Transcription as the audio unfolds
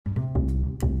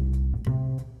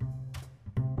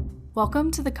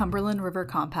Welcome to the Cumberland River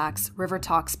Compact's River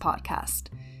Talks podcast.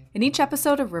 In each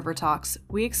episode of River Talks,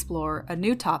 we explore a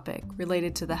new topic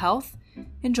related to the health,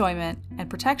 enjoyment, and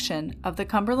protection of the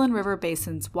Cumberland River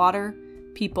Basin's water,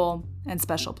 people, and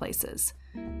special places.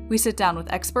 We sit down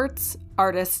with experts,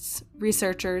 artists,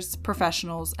 researchers,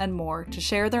 professionals, and more to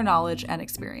share their knowledge and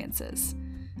experiences.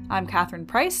 I'm Catherine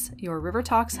Price, your River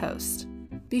Talks host.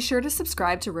 Be sure to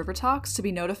subscribe to River Talks to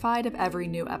be notified of every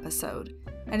new episode.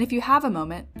 And if you have a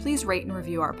moment, please rate and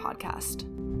review our podcast.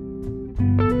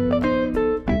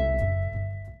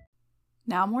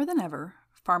 Now more than ever,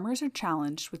 farmers are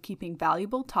challenged with keeping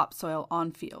valuable topsoil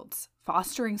on fields,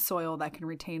 fostering soil that can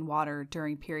retain water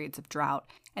during periods of drought,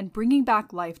 and bringing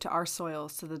back life to our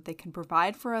soils so that they can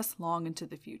provide for us long into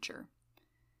the future.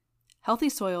 Healthy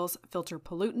soils filter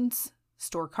pollutants,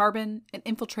 store carbon, and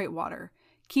infiltrate water,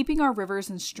 keeping our rivers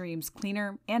and streams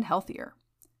cleaner and healthier.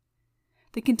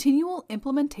 The continual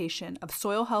implementation of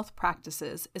soil health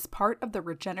practices is part of the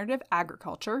regenerative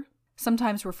agriculture,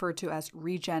 sometimes referred to as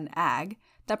Regen Ag,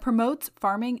 that promotes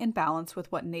farming in balance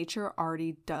with what nature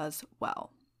already does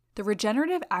well. The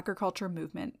regenerative agriculture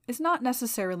movement is not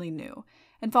necessarily new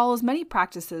and follows many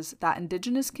practices that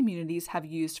indigenous communities have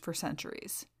used for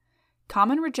centuries.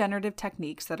 Common regenerative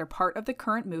techniques that are part of the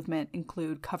current movement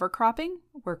include cover cropping,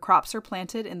 where crops are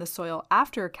planted in the soil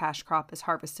after a cash crop is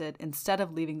harvested instead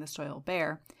of leaving the soil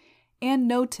bare, and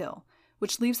no-till,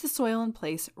 which leaves the soil in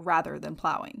place rather than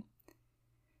plowing.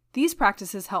 These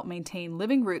practices help maintain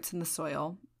living roots in the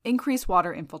soil, increase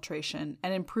water infiltration,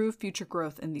 and improve future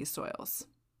growth in these soils.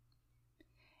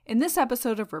 In this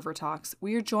episode of River Talks,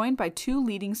 we are joined by two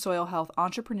leading soil health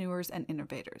entrepreneurs and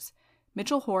innovators,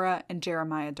 Mitchell Hora and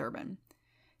Jeremiah Durbin.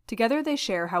 Together they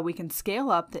share how we can scale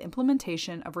up the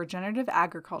implementation of regenerative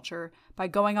agriculture by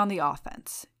going on the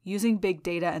offense, using big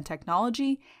data and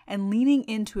technology, and leaning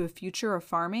into a future of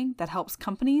farming that helps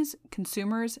companies,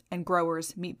 consumers, and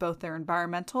growers meet both their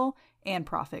environmental and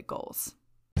profit goals.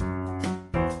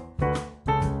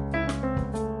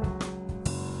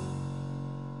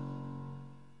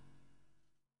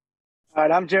 All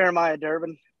right, I'm Jeremiah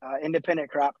Durbin, independent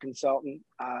crop consultant.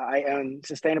 I own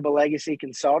Sustainable Legacy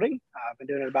Consulting. I've been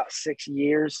doing it about 6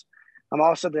 years. I'm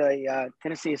also the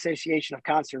Tennessee Association of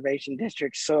Conservation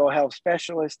Districts soil health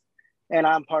specialist, and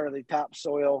I'm part of the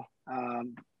topsoil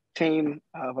team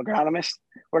of agronomists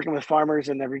working with farmers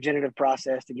in the regenerative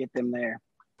process to get them there.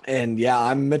 And yeah,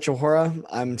 I'm Mitchell Hora.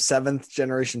 I'm 7th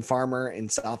generation farmer in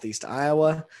Southeast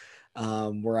Iowa.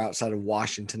 We're outside of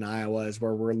Washington, Iowa is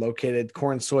where we're located.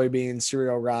 Corn, soybeans,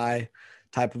 cereal, rye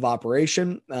type of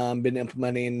operation. Been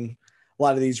implementing a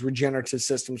lot of these regenerative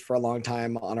systems for a long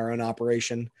time on our own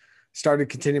operation. Started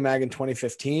Continuum Ag in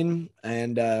 2015,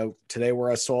 and today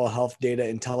we're a soil health data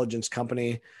intelligence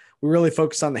company. We really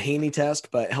focus on the Haney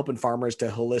test, but helping farmers to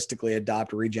holistically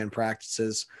adopt regen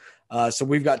practices. So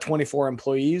we've got 24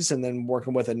 employees, and then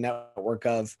working with a network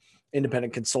of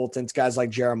independent consultants, guys like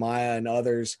Jeremiah and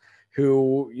others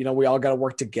who, we all got to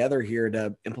work together here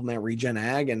to implement Regen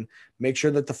Ag and make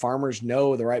sure that the farmers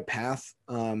know the right path,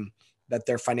 that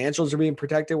their financials are being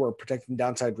protected. We're protecting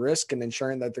downside risk and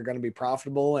ensuring that they're going to be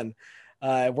profitable, and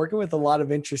working with a lot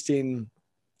of interesting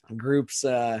groups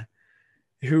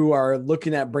who are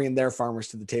looking at bringing their farmers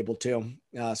to the table too.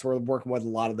 So we're working with a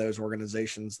lot of those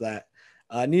organizations that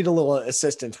need a little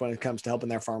assistance when it comes to helping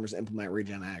their farmers implement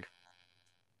Regen Ag.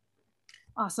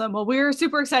 Awesome. Well, we're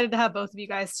super excited to have both of you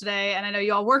guys today. And I know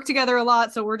you all work together a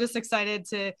lot, so we're just excited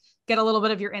to get a little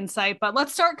bit of your insight. But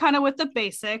let's start kind of with the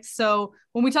basics. So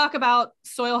when we talk about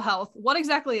soil health, what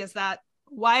exactly is that?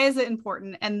 Why is it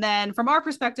important? And then from our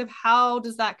perspective, how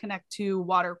does that connect to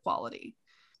water quality?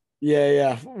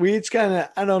 Yeah. We each kind of,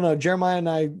 I don't know, Jeremiah and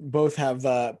I both have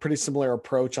a pretty similar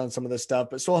approach on some of this stuff,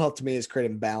 but soil health to me is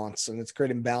creating balance, and it's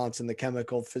creating balance in the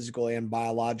chemical, physical, and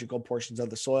biological portions of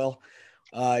the soil.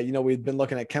 We've been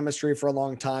looking at chemistry for a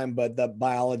long time, but the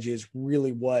biology is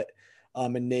really what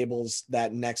enables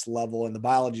that next level. And the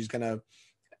biology is going to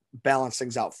balance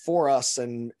things out for us.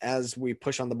 And as we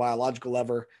push on the biological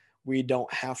lever, we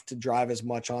don't have to drive as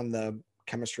much on the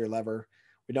chemistry lever.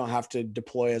 We don't have to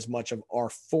deploy as much of our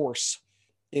force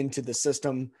into the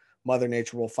system. Mother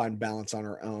Nature will find balance on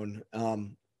her own.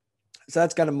 So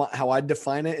that's kind of how I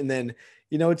define it. And then,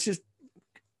 it's just,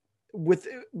 with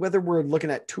whether we're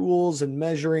looking at tools and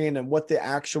measuring and what the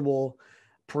actual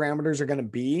parameters are going to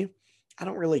be, I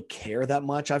don't really care that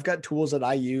much. I've got tools that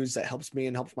I use that helps me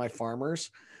and helps my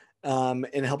farmers,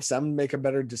 and helps them make a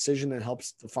better decision, and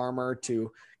helps the farmer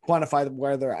to quantify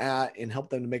where they're at and help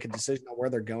them to make a decision on where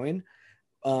they're going.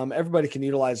 Everybody can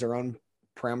utilize their own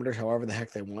parameters however the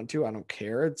heck they want to. I don't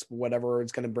care. It's whatever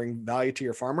it's going to bring value to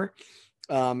your farmer.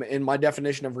 And my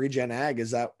definition of Regen Ag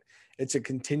is that It's a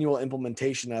continual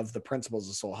implementation of the principles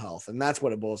of soil health. And that's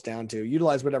what it boils down to.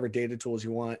 Utilize whatever data tools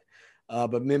you want,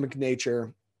 but mimic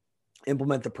nature,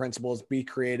 implement the principles, be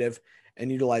creative,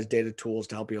 and utilize data tools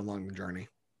to help you along the journey.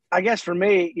 I guess for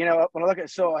me, when I look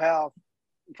at soil health,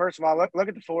 first of all, look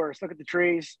at the forest, look at the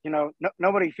trees.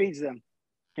 Nobody feeds them.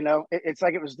 It's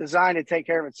like it was designed to take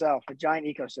care of itself, a giant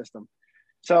ecosystem.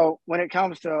 So when it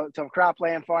comes to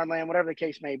cropland, farmland, whatever the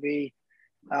case may be,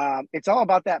 it's all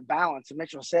about that balance. And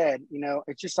Mitchell said,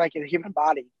 it's just like in the human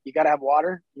body. You got to have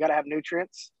water, you got to have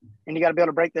nutrients, and you got to be able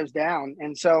to break those down.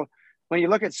 And so when you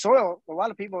look at soil, a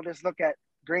lot of people just look at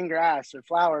green grass or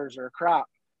flowers or crop.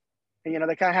 And,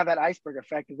 they kind of have that iceberg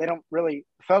effect. They don't really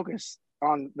focus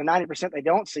on the 90% they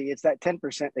don't see. It's that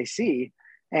 10% they see.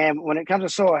 And when it comes to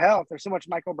soil health, there's so much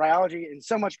microbiology and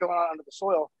so much going on under the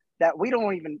soil that we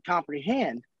don't even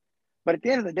comprehend. But at the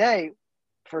end of the day,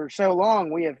 for so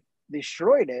long, we have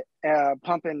destroyed it,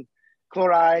 pumping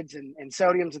chlorides and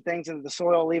sodiums and things into the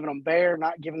soil, leaving them bare,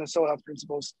 not giving the soil health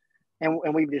principles,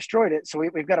 and we've destroyed it. So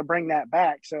we've got to bring that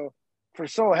back. So for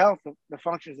soil health, the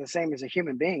function is the same as a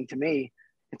human being. To me,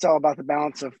 it's all about the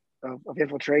balance of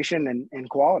infiltration and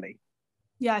quality.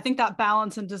 Yeah, I think that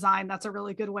balance and design, that's a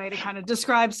really good way to kind of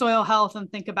describe soil health and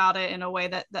think about it in a way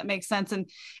that makes sense.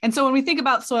 And so when we think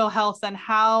about soil health, then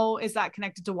how is that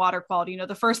connected to water quality?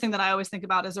 The first thing that I always think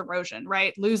about is erosion,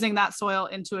 right? Losing that soil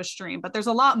into a stream. But there's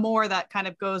a lot more that kind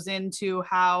of goes into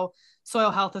how soil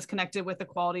health is connected with the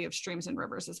quality of streams and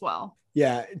rivers as well.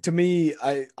 Yeah, to me,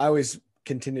 I always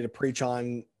continue to preach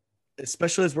on,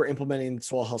 especially as we're implementing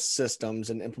soil health systems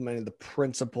and implementing the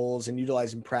principles and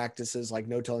utilizing practices like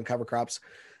no-till and cover crops.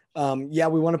 We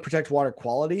want to protect water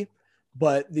quality,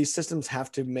 but these systems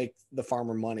have to make the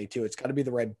farmer money too. It's got to be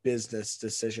the right business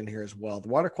decision here as well. The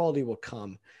water quality will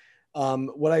come.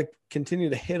 What I continue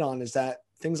to hit on is that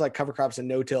things like cover crops and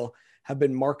no-till have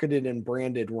been marketed and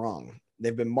branded wrong.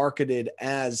 They've been marketed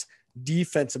as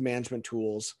defensive management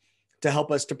tools to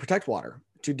help us to protect water,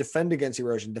 to defend against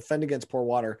erosion, defend against poor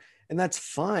water. And that's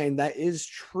fine. That is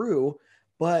true.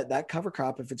 But that cover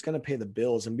crop, if it's going to pay the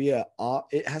bills and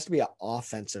it has to be an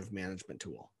offensive management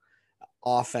tool,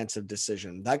 offensive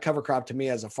decision. That cover crop to me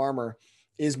as a farmer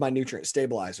is my nutrient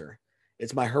stabilizer.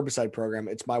 It's my herbicide program.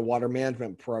 It's my water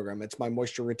management program. It's my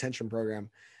moisture retention program.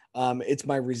 It's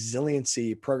my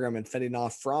resiliency program and fending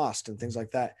off frost and things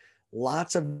like that.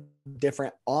 Lots of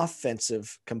different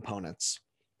offensive components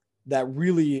that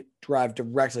really drive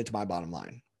directly to my bottom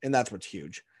line. And that's what's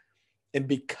huge. And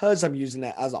because I'm using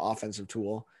that as an offensive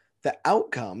tool, the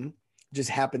outcome just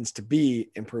happens to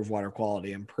be improve water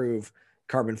quality, improve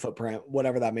carbon footprint,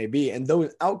 whatever that may be. And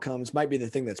those outcomes might be the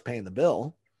thing that's paying the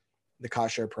bill, the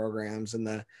cost share programs and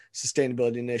the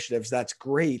sustainability initiatives. That's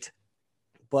great.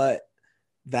 But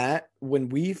that when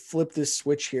we flip this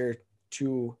switch here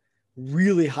to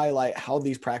really highlight how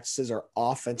these practices are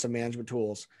offensive management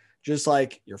tools, just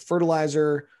like your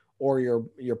fertilizer or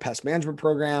your pest management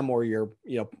program or your,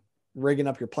 rigging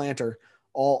up your planter,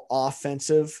 all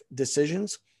offensive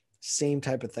decisions, same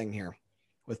type of thing here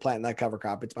with planting that cover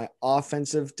crop. It's my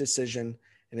offensive decision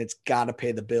and it's got to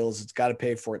pay the bills. It's got to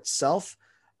pay for itself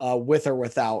with or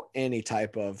without any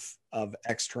type of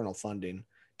external funding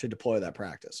to deploy that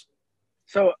practice.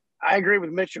 So I agree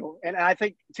with Mitchell. And I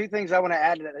think two things I want to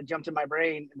add to that jumped in my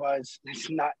brain was, it's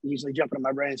not usually jumping in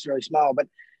my brain, it's really small, but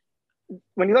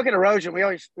when you look at erosion, we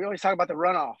always talk about the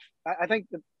runoff. I think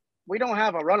that we don't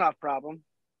have a runoff problem.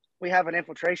 We have an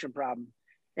infiltration problem.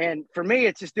 And for me,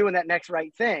 it's just doing that next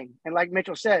right thing. And like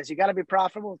Mitchell says, you got to be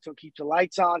profitable to keep the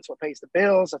lights on. It's what pays the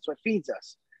bills. That's what feeds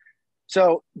us.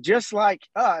 So just like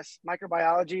us,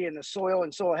 microbiology and the soil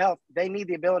and soil health, they need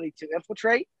the ability to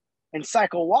infiltrate and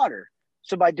cycle water.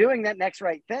 So by doing that next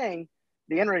right thing,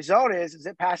 the end result is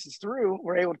it passes through.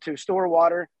 We're able to store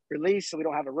water, release, so we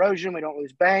don't have erosion. We don't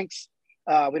lose banks.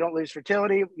 We don't lose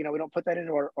fertility. We don't put that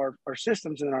into our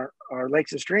systems and our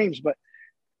lakes and streams. But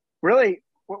really,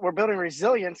 we're building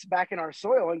resilience back in our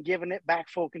soil and giving it back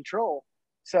full control.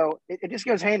 So it just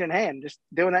goes hand in hand, just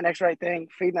doing that next right thing,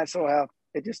 feeding that soil health.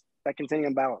 It just, that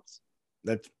continuum balance.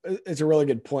 It's a really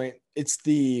good point. It's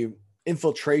the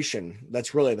infiltration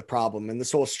that's really the problem. And the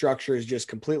soil structure is just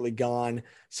completely gone.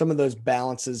 Some of those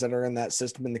balances that are in that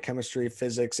system in the chemistry,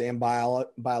 physics, and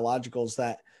biologicals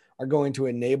that are going to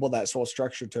enable that soil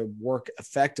structure to work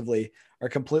effectively are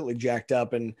completely jacked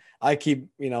up. And I keep,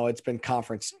 it's been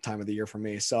conference time of the year for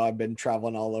me. So I've been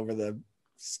traveling all over the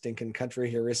stinking country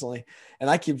here recently.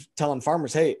 And I keep telling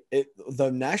farmers, hey,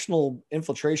 the national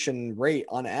infiltration rate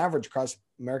on average across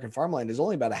American farmland is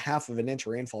only about 1/2 inch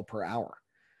rainfall per hour.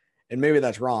 And maybe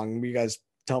that's wrong. You guys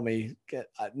tell me,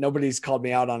 nobody's called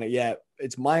me out on it yet.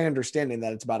 It's my understanding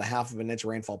that it's about 1/2 inch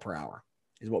rainfall per hour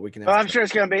is what we can. Well, I'm sure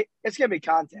it's gonna be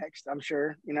context. I'm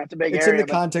sure, it's a big It's area. in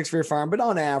the context for your farm, but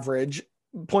on average,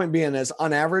 point being is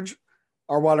on average,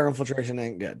 our water infiltration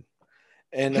ain't good.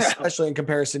 And especially in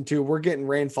comparison to, we're getting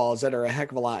rainfalls that are a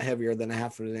heck of a lot heavier than a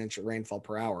half of an inch of rainfall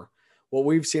per hour. What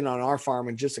we've seen on our farm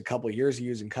in just a couple of years of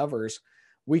using covers,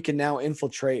 we can now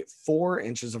infiltrate 4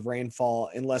 inches of rainfall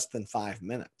in less than 5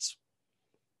 minutes.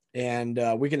 And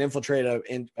we can infiltrate an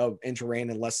inch of rain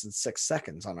in less than 6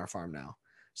 seconds on our farm now.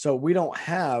 So we don't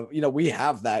have, we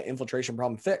have that infiltration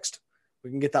problem fixed.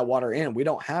 We can get that water in. We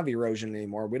don't have erosion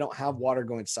anymore. We don't have water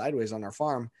going sideways on our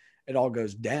farm. It all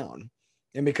goes down.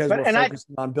 And because we're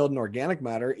focusing on building organic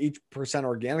matter, each percent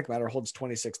organic matter holds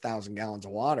 26,000 gallons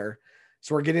of water.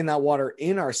 So we're getting that water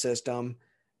in our system,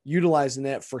 utilizing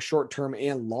it for short-term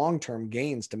and long-term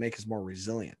gains to make us more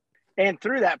resilient. And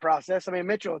through that process,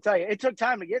 Mitchell will tell you, it took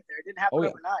time to get there. It didn't happen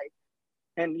overnight.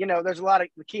 And, there's a lot of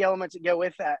key elements that go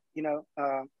with that,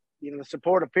 the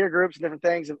support of peer groups and different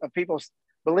things, of people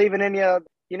believing in you.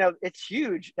 It's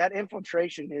huge. That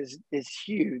infiltration is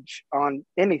huge on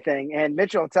anything. And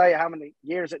Mitchell will tell you how many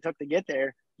years it took to get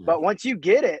there. But once you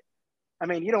get it,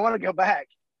 you don't want to go back.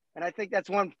 And I think that's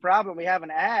one problem we have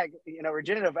in ag,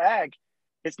 regenerative ag.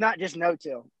 It's not just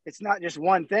no-till. It's not just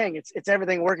one thing. It's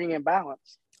everything working in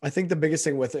balance. I think the biggest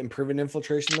thing with improving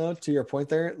infiltration, though, to your point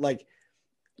there, like,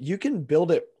 you can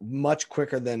build it much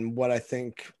quicker than what I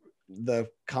think the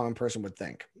common person would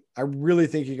think. I really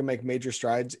think you can make major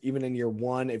strides even in year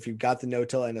one if you've got the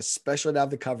no-till, and especially to have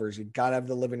the covers. You've got to have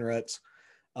the living roots.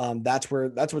 That's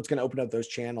what's going to open up those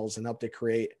channels and help to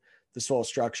create the soil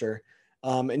structure.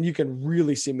 And you can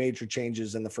really see major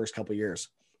changes in the first couple of years.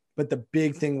 But the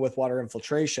big thing with water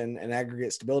infiltration and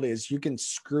aggregate stability is you can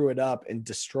screw it up and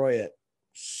destroy it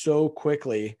so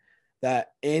quickly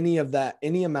that any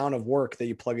amount of work that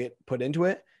you put into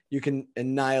it, you can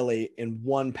annihilate in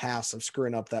one pass of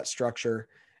screwing up that structure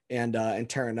and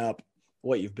tearing up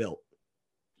what you've built.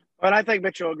 Well, I think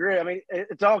Mitchell will agree.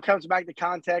 It all comes back to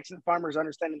context and farmers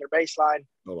understanding their baseline,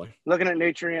 looking at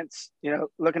nutrients,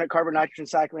 looking at carbon nitrogen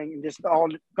cycling, and just all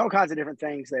kinds of different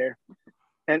things there.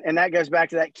 And that goes back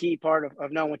to that key part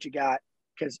of knowing what you got,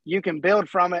 because you can build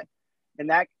from it.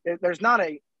 And that there's not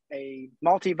a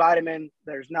multivitamin,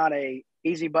 there's not a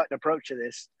easy button approach to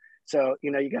this. So,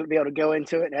 you got to be able to go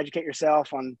into it and educate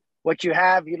yourself on what you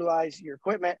have, utilize your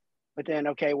equipment, but then,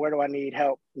 okay, where do I need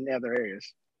help in the other areas?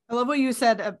 I love what you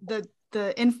said,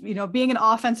 being an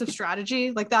offensive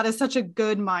strategy, like that is such a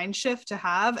good mind shift to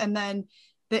have. And then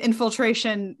the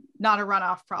infiltration, not a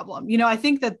runoff problem. I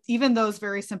think that even those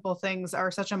very simple things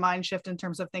are such a mind shift in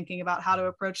terms of thinking about how to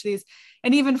approach these.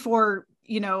 And even for,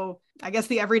 I guess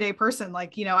the everyday person,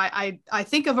 like, I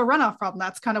think of a runoff problem.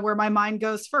 That's kind of where my mind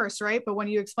goes first, right? But when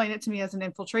you explain it to me as an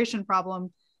infiltration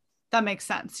problem, that makes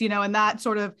sense, and that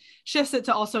sort of shifts it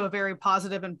to also a very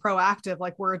positive and proactive,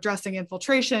 like we're addressing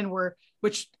infiltration,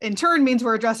 which in turn means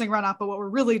we're addressing runoff, but what we're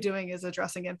really doing is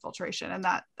addressing infiltration. And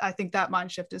that, I think that mind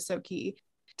shift is so key.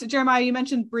 To Jeremiah, you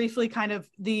mentioned briefly kind of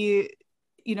the,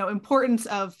 importance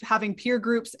of having peer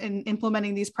groups and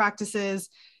implementing these practices,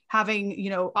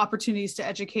 having, opportunities to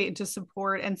educate and to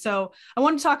support. And so I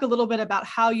want to talk a little bit about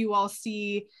how you all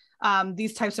see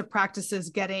these types of practices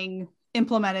getting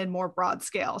implemented more broad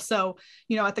scale. So,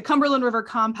 at the Cumberland River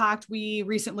Compact, we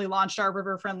recently launched our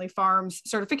River Friendly Farms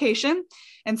certification.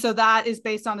 And so that is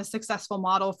based on a successful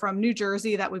model from New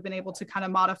Jersey that we've been able to kind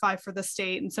of modify for the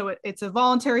state. And so it's a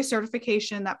voluntary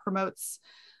certification that promotes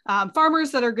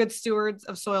farmers that are good stewards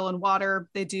of soil and water.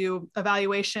 They do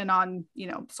evaluation on,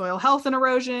 soil health and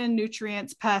erosion,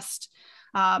 nutrients, pest,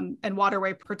 and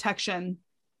waterway protection.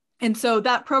 And so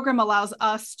that program allows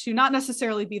us to not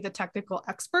necessarily be the technical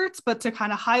experts, but to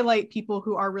kind of highlight people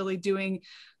who are really doing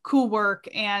cool work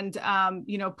and,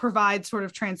 provide sort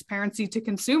of transparency to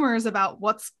consumers about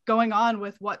what's going on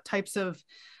with what types of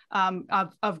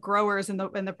growers and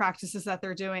the practices that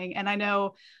they're doing. And I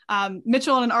know,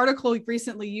 Mitchell, in an article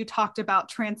recently, you talked about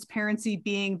transparency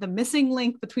being the missing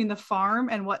link between the farm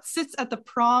and what sits at the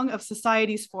prong of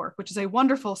society's fork, which is a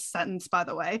wonderful sentence, by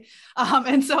the way.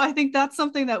 And so I think that's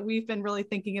something that we've been really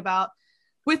thinking about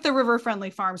with the River Friendly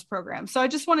Farms program. So I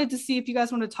just wanted to see if you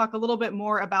guys want to talk a little bit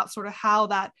more about sort of how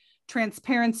that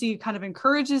transparency kind of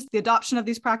encourages the adoption of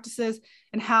these practices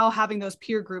and how having those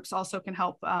peer groups also can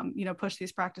help, push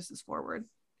these practices forward.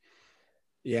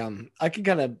 Yeah, I can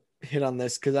kind of hit on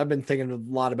this because I've been thinking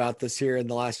a lot about this here in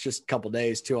the last just couple of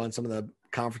days too, on some of the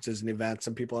conferences and events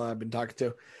and people I've been talking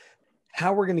to.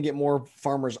 How we're going to get more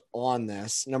farmers on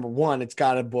this. Number one, it's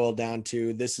got to boil down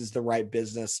to this is the right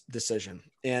business decision.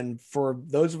 And for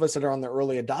those of us that are on the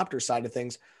early adopter side of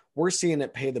things, we're seeing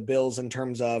it pay the bills in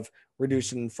terms of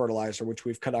reducing fertilizer, which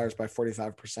we've cut ours by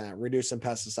 45%, reducing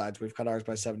pesticides, we've cut ours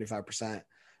by 75%,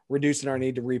 reducing our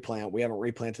need to replant. We haven't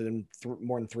replanted in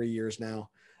more than 3 years now.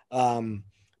 And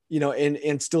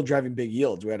still driving big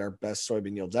yields. We had our best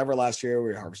soybean yields ever last year.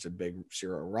 We harvested big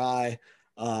cereal rye.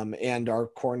 And our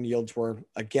corn yields were,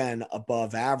 again,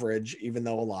 above average, even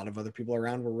though a lot of other people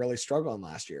around were really struggling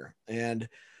last year. And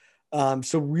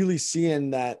so really seeing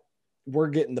that we're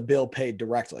getting the bill paid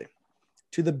directly.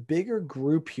 To the bigger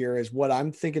group here is what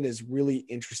I'm thinking is really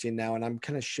interesting now. And I'm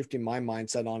kind of shifting my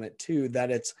mindset on it too,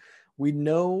 that we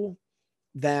know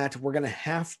that we're going to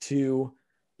have to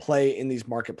play in these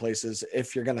marketplaces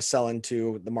if you're going to sell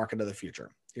into the market of the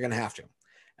future. You're going to have to.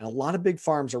 And a lot of big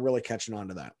farms are really catching on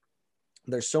to that.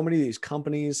 There's so many of these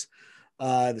companies,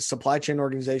 the supply chain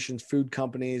organizations, food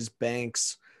companies,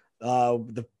 banks,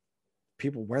 the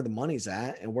people where the money's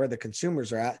at and where the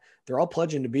consumers are at, they're all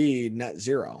pledging to be net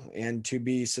zero and to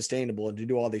be sustainable and to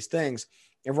do all these things.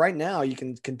 And right now you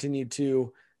can continue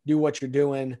to do what you're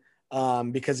doing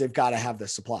because they've got to have the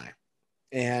supply.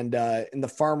 And in the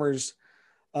farmers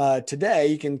today,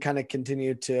 you can kind of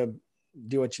continue to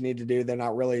do what you need to do. They're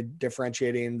not really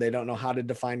differentiating. They don't know how to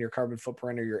define your carbon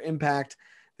footprint or your impact.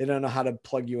 They don't know how to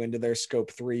plug you into their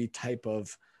scope 3 type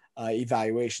of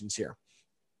evaluations here.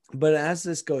 But as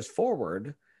this goes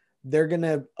forward, they're going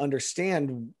to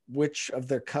understand which of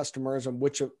their customers and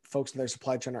which of folks in their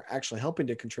supply chain are actually helping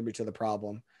to contribute to the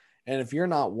problem. And if you're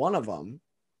not one of them,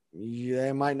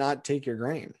 they might not take your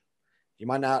grain. You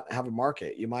might not have a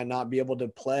market. You might not be able to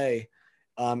play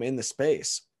in the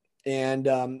space. And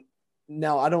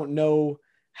now I don't know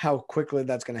how quickly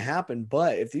that's going to happen,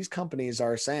 but if these companies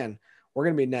are saying we're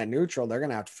going to be net neutral, they're going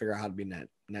to have to figure out how to be net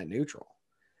neutral.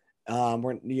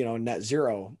 We're, net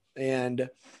zero. And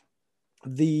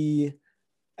the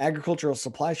agricultural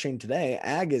supply chain today,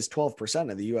 ag is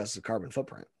 12% of the U.S. carbon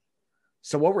footprint.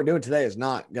 So what we're doing today is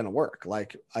not going to work.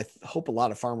 Like, I hope a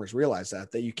lot of farmers realize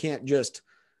that you can't just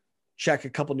check a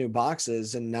couple new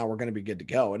boxes and now we're going to be good to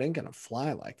go. It ain't going to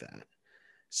fly like that.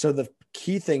 So the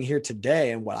key thing here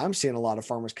today, and what I'm seeing a lot of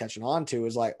farmers catching on to,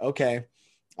 is like, okay,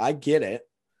 I get it.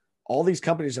 All these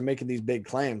companies are making these big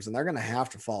claims and they're going to have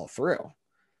to follow through,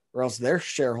 or else their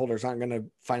shareholders aren't going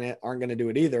to do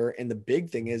it either. And the big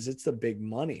thing is, it's the big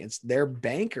money. It's their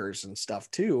bankers and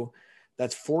stuff too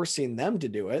that's forcing them to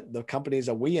do it. The companies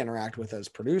that we interact with as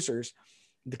producers,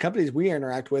 the companies we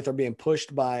interact with are being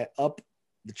pushed by up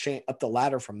the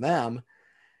ladder from them.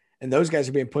 And those guys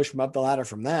are being pushed from up the ladder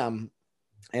from them.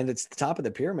 And it's the top of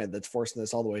the pyramid that's forcing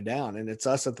this all the way down. And it's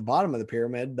us at the bottom of the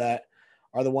pyramid that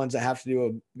are the ones that have to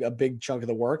do a big chunk of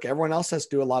the work. Everyone else has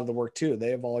to do a lot of the work too. They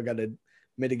have all got to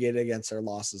mitigate against their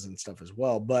losses and stuff as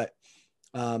well. But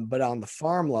on the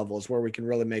farm level is where we can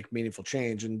really make meaningful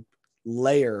change and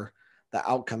layer the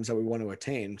outcomes that we want to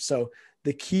attain. So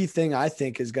the key thing, I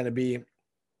think, is going to be,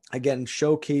 again,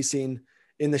 showcasing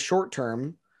in the short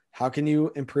term, how can you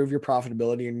improve your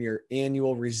profitability and your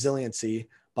annual resiliency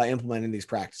by implementing these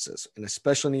practices? And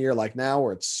especially in a year like now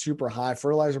where it's super high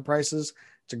fertilizer prices,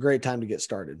 it's a great time to get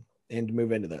started and to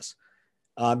move into this.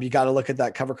 You got to look at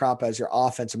that cover crop as your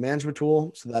offensive management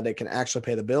tool so that it can actually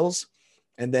pay the bills,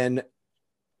 and then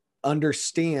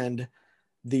understand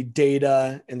the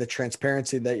data and the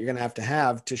transparency that you're going to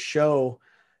have to show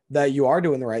that you are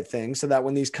doing the right thing, so that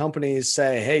when these companies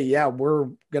say, hey, yeah, we're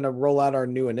going to roll out our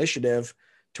new initiative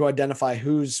to identify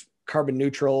who's carbon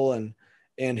neutral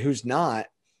and who's not,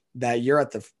 that you're at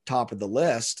the top of the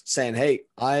list saying, hey,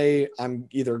 I'm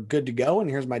either good to go and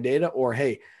here's my data, or,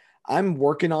 hey, I'm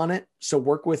working on it, so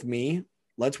work with me.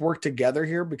 Let's work together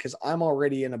here because I'm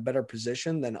already in a better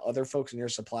position than other folks in your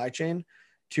supply chain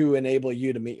to enable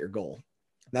you to meet your goal.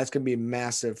 And that's going to be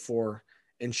massive for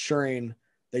ensuring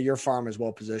that your farm is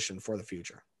well positioned for the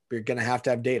future. But you're going to have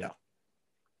data.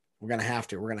 We're going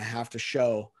to have to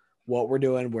show what we're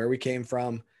doing, where we came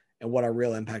from, and what our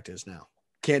real impact is now.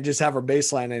 Can't just have our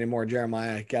baseline anymore,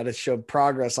 Jeremiah. Got to show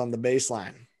progress on the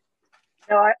baseline.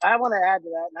 I want to add to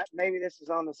that. And maybe this is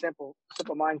on the simple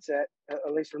mindset,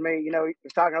 at least for me. We were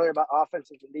talking earlier about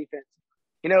offenses and defense.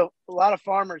 A lot of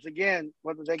farmers, again,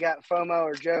 whether they got FOMO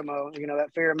or JOMO,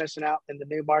 that fear of missing out in the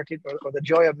new market or the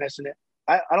joy of missing it.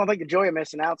 I don't think the joy of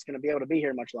missing out is going to be able to be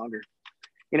here much longer.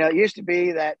 It used to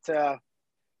be that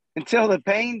until the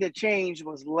pain to change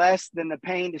was less than the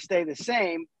pain to stay the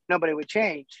same, nobody would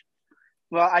change.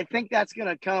 Well, I think that's going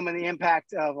to come in the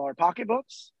impact of our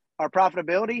pocketbooks, our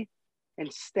profitability,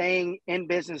 and staying in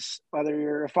business, whether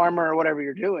you're a farmer or whatever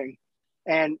you're doing.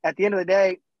 And at the end of the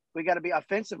day, we got to be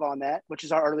offensive on that, which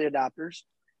is our early adopters.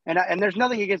 And there's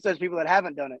nothing against those people that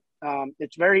haven't done it.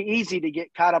 It's very easy to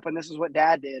get caught up in this is what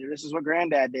dad did or this is what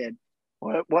granddad did.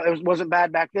 Well, it wasn't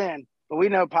bad back then. but we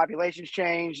know populations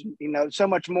change, so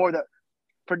much more the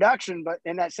production. But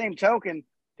in that same token,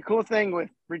 the cool thing with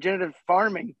regenerative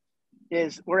farming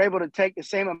is we're able to take the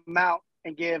same amount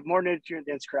and give more nutrient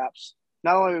dense crops.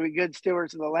 Not only are we good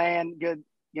stewards of the land, good,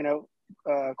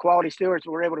 quality stewards,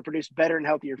 but we're able to produce better and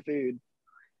healthier food.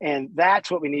 And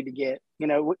that's what we need to get.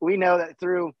 We know that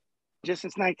through just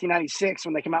since 1996,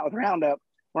 when they came out with Roundup,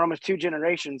 we're almost 2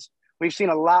 generations. We've seen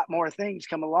a lot more things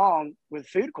come along with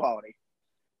food quality.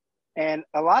 And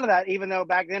a lot of that, even though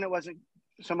back then it wasn't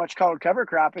so much called cover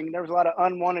cropping, there was a lot of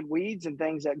unwanted weeds and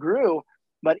things that grew.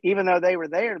 But even though they were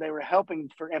there, they were helping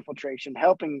for infiltration,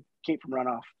 helping keep from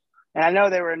runoff. And I know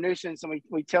they were a nuisance and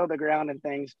we tilled the ground and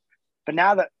things. But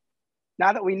now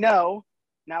that we know,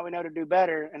 now we know to do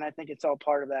better. And I think it's all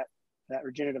part of that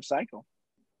regenerative cycle.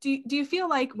 Do you feel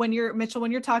like when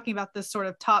you're talking about this sort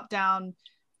of top down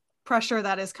pressure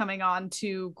that is coming on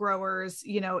to growers,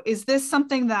 is this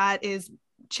something that is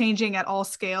changing at all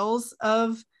scales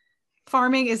of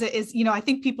farming? I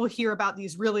think people hear about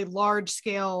these really large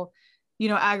scale,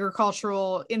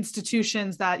 agricultural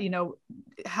institutions that,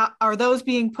 are those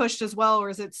being pushed as well?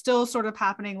 Or is it still sort of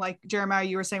happening, like Jeremiah,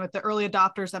 you were saying, with the early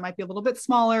adopters that might be a little bit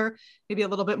smaller, maybe a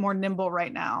little bit more nimble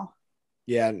right now?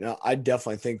 Yeah, no, I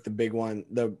definitely think the big one,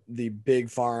 the big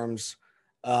farms,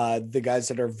 the guys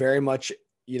that are very much,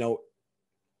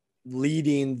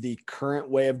 leading the current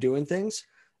way of doing things,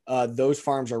 those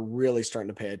farms are really starting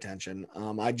to pay attention.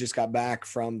 I just got back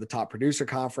from the Top Producer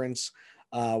Conference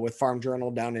with Farm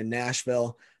Journal down in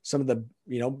Nashville, some of the,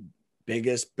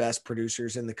 biggest, best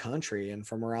producers in the country and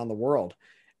from around the world.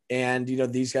 And,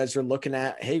 these guys are looking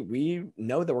at, hey, we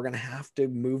know that we're going to have to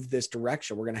move this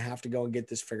direction. We're going to have to go and get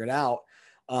this figured out.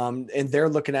 And they're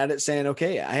looking at it saying,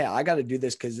 okay, I got to do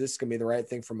this because this is going to be the right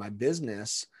thing for my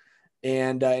business.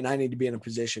 And I need to be in a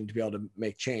position to be able to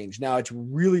make change. Now, it's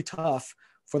really tough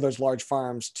for those large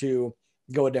farms to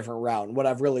go a different route. And what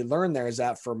I've really learned there is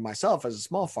that for myself as a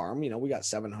small farm, we got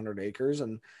 700 acres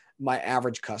and my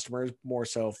average customer is more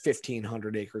so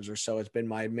 1,500 acres or so. It's been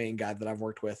my main guy that I've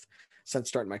worked with since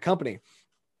starting my company.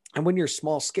 And when you're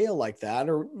small scale like that,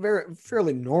 or very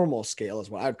fairly normal scale is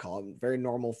what I'd call it, very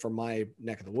normal for my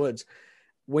neck of the woods.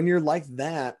 When you're like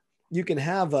that, you can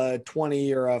have a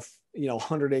 20 or a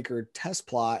 100 acre test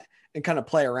plot and kind of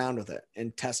play around with it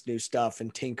and test new stuff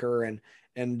and tinker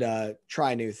and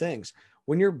try new things.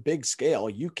 When you're big scale,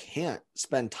 you can't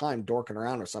spend time dorking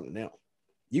around with something new.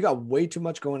 You got way too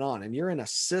much going on, and you're in a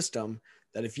system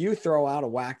that if you throw out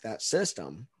of whack that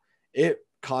system, it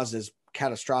causes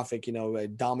catastrophic, a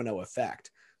domino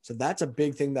effect. So that's a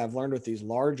big thing that I've learned with these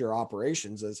larger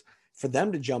operations is for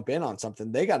them to jump in on something,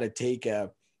 they got to take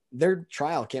their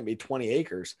trial can't be 20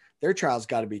 acres. Their trial's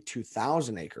got to be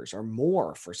 2,000 acres or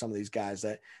more for some of these guys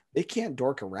that they can't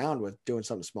dork around with doing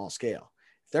something small scale.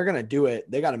 If they're going to do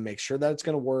it, they got to make sure that it's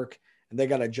going to work and they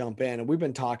got to jump in. And we've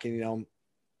been talking,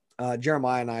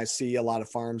 Jeremiah and I see a lot of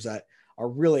farms that are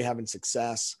really having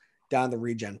success down the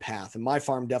regen path. And my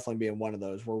farm definitely being one of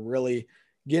those. We're really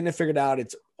getting it figured out.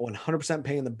 It's 100%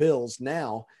 paying the bills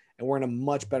now. And we're in a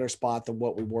much better spot than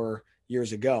what we were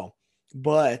years ago.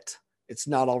 But it's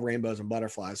not all rainbows and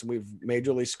butterflies. We've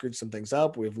majorly screwed some things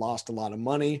up. We've lost a lot of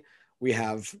money. We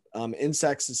have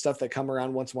insects and stuff that come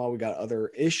around once in a while. We got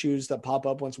other issues that pop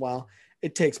up once in a while.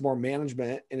 It takes more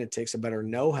management and it takes a better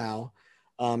know-how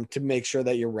to make sure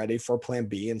that you're ready for plan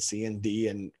B and C and D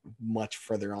and much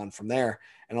further on from there.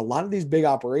 And a lot of these big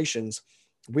operations,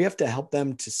 we have to help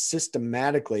them to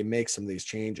systematically make some of these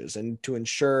changes and to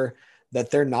ensure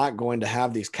that they're not going to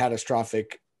have these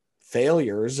catastrophic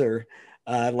failures or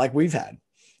like we've had.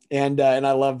 And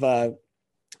I love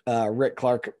Rick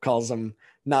Clark calls them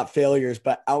not failures,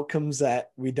 but outcomes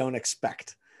that we don't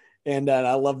expect. And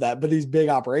I love that. But these big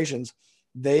operations,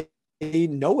 they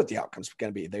know what the outcomes are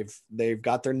going to be. They've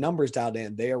got their numbers dialed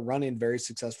in. They are running very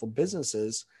successful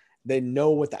businesses. They know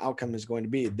what the outcome is going to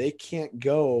be. They can't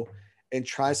go and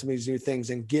try some of these new things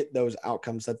and get those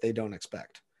outcomes that they don't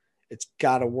expect. It's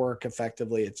got to work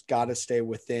effectively. It's got to stay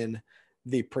within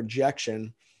the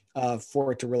projection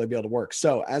for it to really be able to work.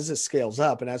 So as this scales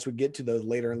up and as we get to those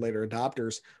later and later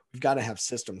adopters, we've got to have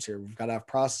systems here. We've got to have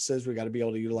processes. We've got to be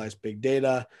able to utilize big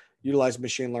data, utilize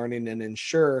machine learning, and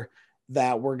ensure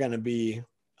that we're going to be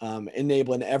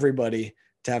enabling everybody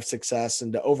to have success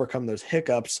and to overcome those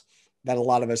hiccups that a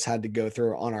lot of us had to go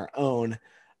through on our own.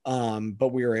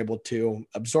 But we were able to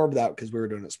absorb that because we were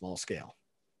doing it small scale.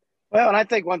 Well, and I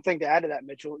think one thing to add to that,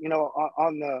 Mitchell,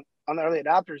 on the early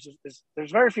adopters is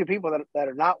there's very few people that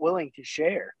are not willing to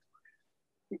share.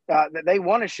 That they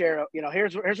want to share.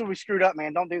 Here's where we screwed up,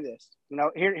 man. Don't do this.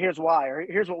 Here's why, or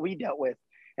here's what we dealt with.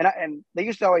 And they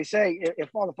used to always say, if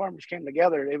all the farmers came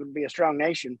together, it would be a strong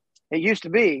nation. it used to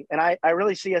be. And I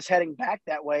really see us heading back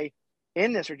that way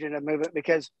in this regenerative movement,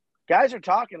 because guys are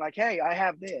talking like, hey, I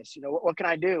have this, what can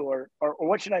I do? Or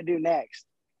what should I do next?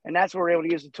 And that's where we're able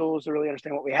to use the tools to really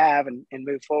understand what we have and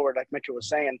move forward. Like Mitchell was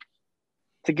saying,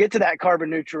 to get to that carbon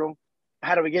neutral,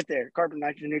 how do we get there? Carbon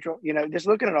nitrogen neutral, just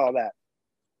looking at all that.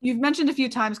 You've mentioned a few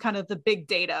times kind of the big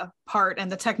data part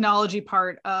and the technology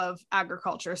part of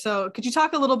agriculture. So could you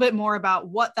talk a little bit more about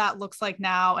what that looks like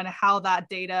now and how that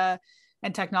data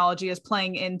and technology is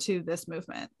playing into this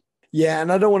movement? Yeah,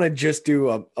 and I don't want to just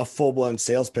do a full-blown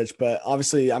sales pitch, but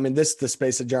obviously, I mean, this is the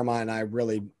space that Jeremiah and I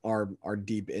really are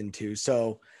deep into.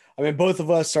 So, I mean, both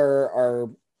of us are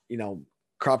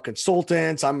crop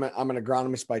consultants. I'm an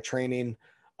agronomist by training,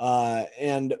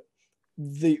 and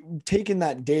taking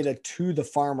that data to the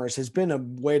farmers has been a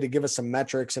way to give us some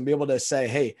metrics and be able to say,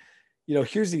 hey,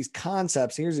 here's these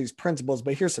concepts, here's these principles,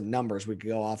 but here's some numbers we could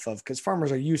go off of, because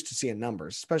farmers are used to seeing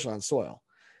numbers, especially on soil.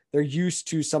 They're used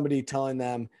to somebody telling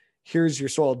them, here's your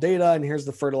soil data and here's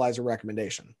the fertilizer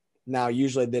recommendation. Now,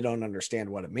 usually they don't understand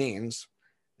what it means.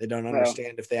 They don't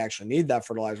understand if they actually need that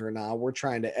fertilizer or not. We're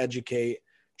trying to educate,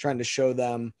 trying to show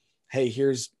them, hey,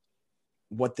 here's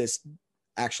what this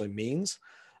actually means.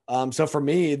 So for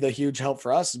me, the huge help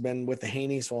for us has been with the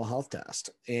Haney soil health test.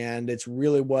 And it's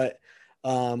really what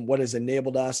has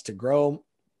enabled us to grow,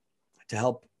 to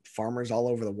help farmers all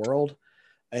over the world.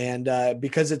 And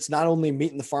because it's not only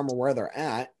meeting the farmer where they're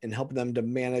at and helping them to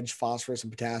manage phosphorus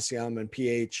and potassium and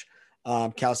pH,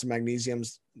 calcium,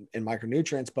 magnesiums, and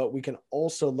micronutrients, but we can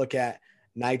also look at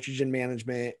nitrogen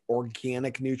management,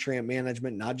 organic nutrient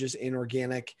management, not just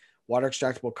inorganic, water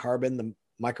extractable carbon, the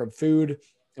microbe food,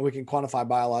 and we can quantify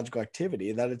biological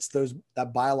activity, that it's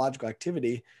that biological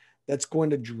activity that's going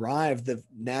to drive the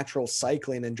natural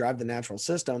cycling and drive the natural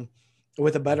system.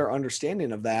 With a better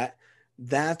understanding of that,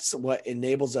 that's what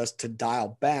enables us to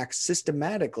dial back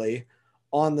systematically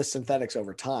on the synthetics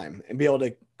over time and be able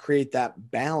to create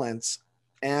that balance.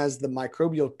 As the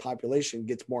microbial population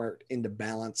gets more into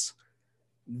balance,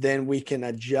 then we can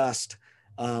adjust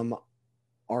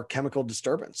our chemical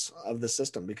disturbance of the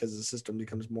system, because the system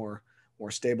becomes more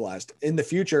stabilized. In the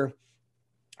future,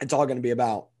 it's all going to be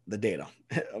about the data.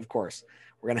 Of course,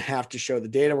 we're going to have to show the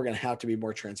data. We're going to have to be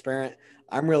more transparent.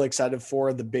 I'm really excited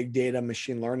for the big data,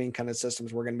 machine learning kind of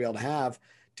systems we're going to be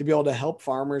able to help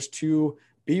farmers to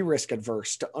be risk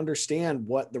adverse, to understand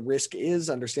what the risk is,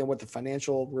 understand what the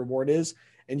financial reward is,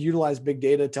 and utilize big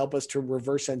data to help us to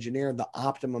reverse engineer the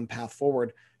optimum path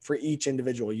forward for each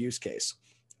individual use case.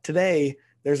 Today,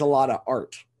 there's a lot of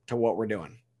art to what we're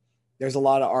doing. There's a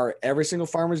lot of art. Every single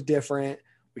farmer is different.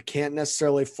 We can't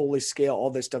necessarily fully scale all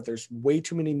this stuff. There's way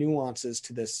too many nuances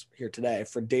to this here today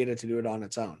for data to do it on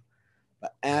its own.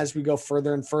 But as we go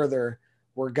further and further,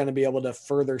 we're going to be able to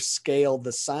further scale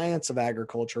the science of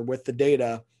agriculture with the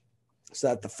data, so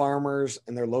that the farmers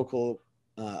and their local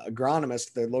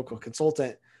agronomist, their local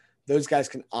consultant, those guys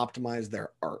can optimize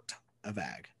their art of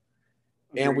ag.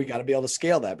 And we got to be able to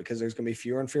scale that, because there's going to be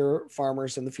fewer and fewer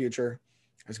farmers in the future.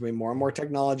 There's going to be more and more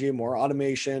technology, more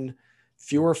automation,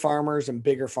 fewer farmers and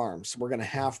bigger farms. We're going to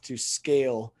have to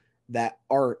scale that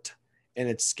art, and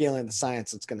it's scaling the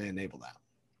science that's going to enable that.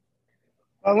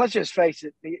 Well, let's just face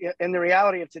it. In the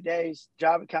reality of today's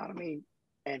job economy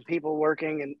and people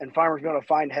working and farmers being able to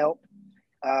find help,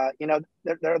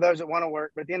 there are those that want to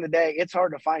work, but at the end of the day, it's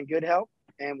hard to find good help.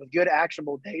 And with good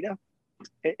actionable data,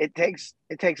 it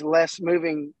takes less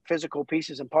moving physical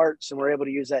pieces and parts, and we're able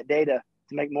to use that data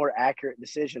to make more accurate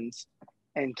decisions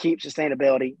and keep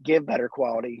sustainability, give better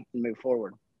quality, and move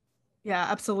forward. Yeah,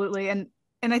 absolutely. And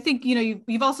I think,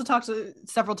 you've also talked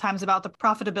several times about the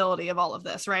profitability of all of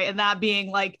this, right? And that being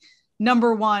like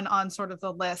number one on sort of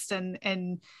the list.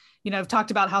 And I've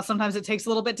talked about how sometimes it takes a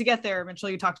little bit to get there.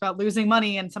 Eventually, you talked about losing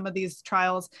money in some of these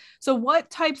trials. So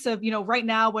what types of, right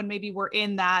now, when maybe we're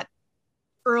in that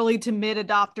early to mid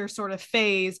adopter sort of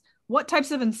phase, what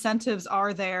types of incentives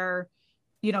are there,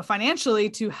 financially,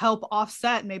 to help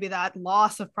offset maybe that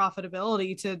loss of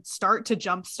profitability to start to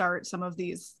jumpstart some of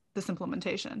this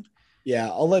implementation? Yeah,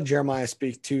 I'll let Jeremiah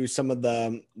speak to some of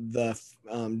the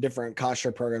different cost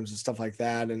share programs and stuff like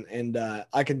that, and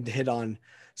I can hit on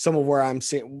some of where I'm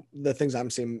seeing the things I'm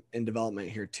seeing in development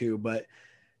here too. But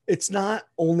it's not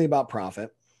only about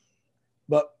profit,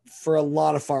 but for a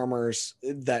lot of farmers,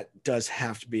 that does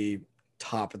have to be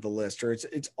top of the list, or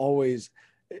it's always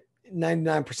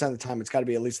 99% of the time, it's got to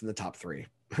be at least in the top three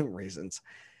reasons.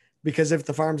 Because if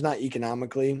the farm's not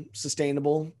economically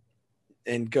sustainable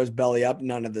and goes belly up,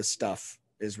 none of this stuff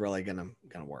is really gonna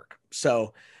work.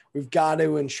 So we've got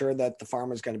to ensure that the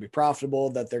farmer is going to be profitable,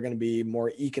 that they're going to be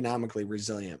more economically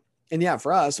resilient. And yeah,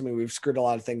 for us, I mean, we've screwed a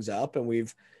lot of things up, and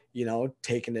we've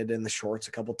taken it in the shorts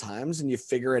a couple times, and you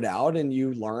figure it out and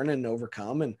you learn and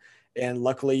overcome. And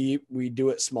luckily we do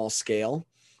it small scale.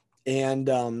 And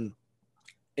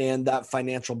that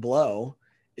financial blow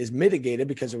is mitigated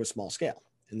because it was small scale.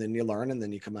 And then you learn, and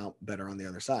then you come out better on the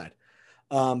other side.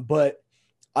 But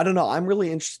I don't know. I'm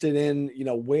really interested in,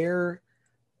 where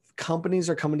companies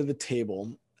are coming to the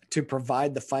table to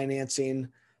provide the financing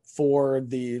for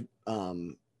the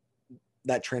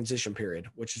that transition period,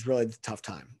 which is really the tough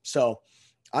time. So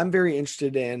I'm very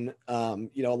interested in, a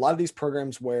lot of these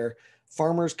programs where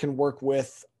farmers can work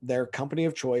with their company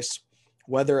of choice,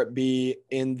 whether it be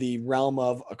in the realm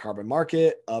of a carbon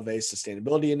market, of a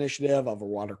sustainability initiative, of a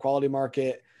water quality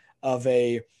market, of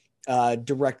a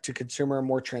direct to consumer,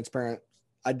 more transparent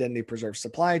identity preserved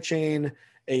supply chain,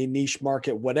 a niche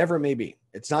market, whatever it may be.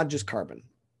 It's not just carbon.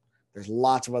 There's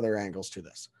lots of other angles to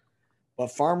this.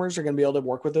 But farmers are going to be able to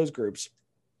work with those groups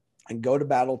and go to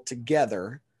battle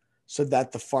together so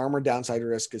that the farmer downside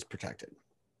risk is protected.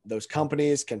 Those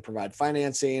companies can provide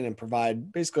financing and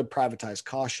provide basically privatized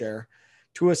cost share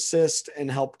to assist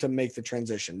and help to make the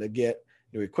transition, to get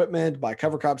new equipment, buy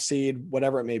cover crop seed,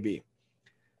 whatever it may be.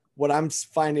 What I'm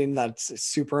finding that's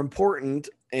super important,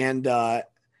 and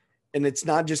it's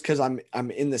not just because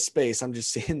I'm in the space, I'm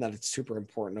just seeing that it's super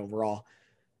important overall.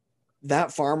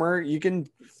 That farmer, you can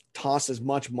toss as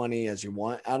much money as you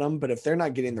want at them, but if they're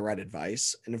not getting the right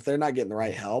advice and if they're not getting the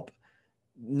right help,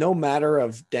 no matter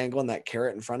of dangling that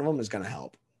carrot in front of them is going to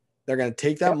help. They're going to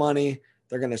take that money,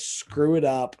 they're going to screw it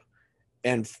up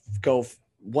and go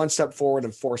one step forward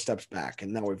and 4 steps back,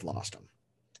 and then we've lost them.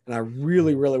 And I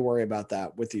really, really worry about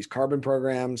that with these carbon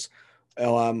programs,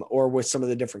 or with some of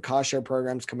the different cost share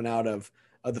programs coming out of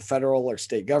the federal or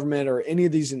state government, or any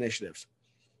of these initiatives.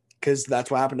 Because that's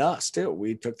what happened to us too.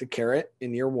 We took the carrot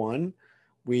in year one.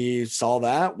 We saw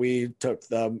that. We took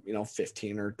the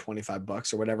 15 or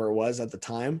 $25 or whatever it was at the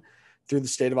time through the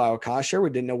state of Iowa cost share. We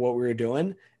didn't know what we were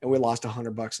doing, and we lost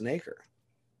 $100 an acre.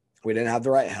 We didn't have the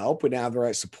right help. We didn't have the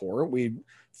right support. We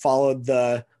followed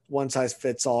the one size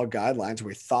fits all guidelines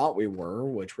we thought we were,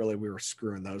 which really we were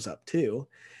screwing those up too.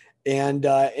 And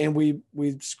we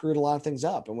screwed a lot of things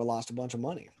up, and we lost a bunch of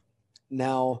money.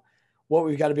 Now, what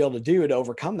we've got to be able to do to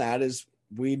overcome that is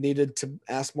we needed to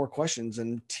ask more questions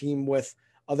and team with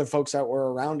other folks that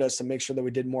were around us and make sure that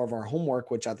we did more of our homework,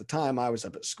 which at the time I was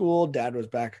up at school, Dad was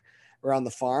back around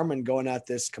the farm and going at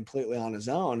this completely on his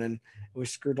own. And we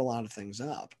screwed a lot of things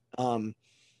up.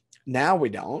 Now we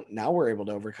don't. Now we're able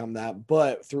to overcome that.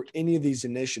 But through any of these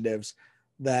initiatives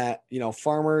that,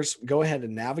 farmers go ahead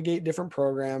and navigate different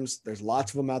programs. There's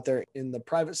lots of them out there in the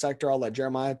private sector. I'll let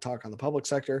Jeremiah talk on the public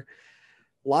sector.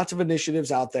 Lots of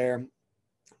initiatives out there.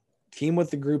 Team with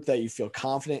the group that you feel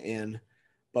confident in,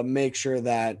 but make sure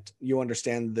that you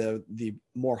understand the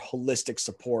more holistic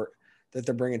support that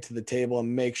they're bringing to the table,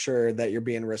 and make sure that you're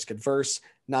being risk adverse,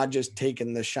 not just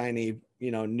taking the shiny,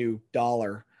 new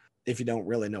dollar if you don't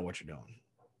really know what you're doing.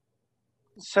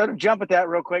 So to jump at that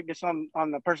real quick, just on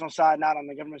the personal side, not on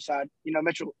the government side,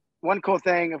 Mitchell, one cool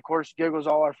thing, of course, Google's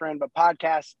all our friend, but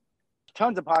podcasts,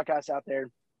 tons of podcasts out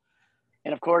there.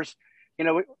 And of course,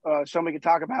 some we could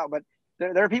talk about, but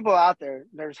there are people out there.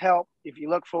 There's help if you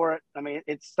look for it. I mean,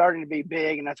 it's starting to be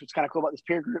big, and that's what's kind of cool about these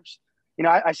peer groups.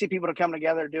 I see people to come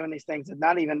together doing these things, and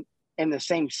not even in the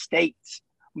same states,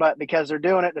 but because they're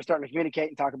doing it, they're starting to communicate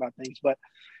and talk about things. But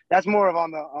that's more of on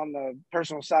the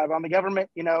personal side. But on the government,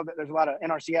 there's a lot of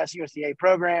NRCS, USDA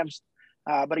programs.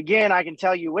 But again, I can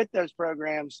tell you with those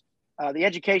programs, the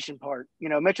education part.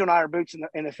 Mitchell and I are boots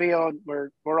in the field.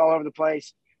 We're all over the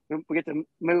place. We get to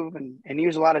move and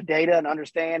use a lot of data and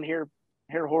understand, hear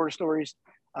horror stories.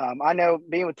 I know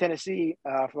being with Tennessee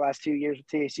for the last 2 years with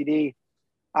TACD,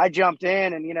 I jumped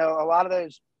in, and a lot of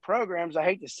those programs, I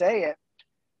hate to say it,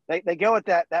 they go with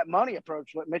that money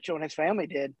approach, what Mitchell and his family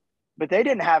did, but they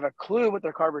didn't have a clue what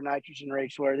their carbon nitrogen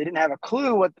rates were. They didn't have a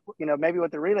clue what maybe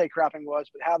what the relay cropping was,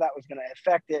 but how that was going to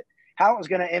affect it, how it was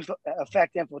going to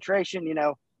affect infiltration.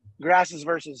 Grasses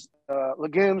versus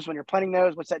legumes, when you're planting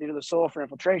those, what's that do to the soil for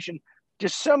infiltration?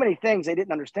 Just so many things they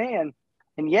didn't understand.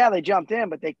 And yeah, they jumped in,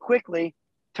 but they quickly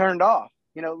turned off.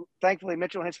 Thankfully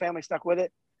Mitchell and his family stuck with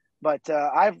it. But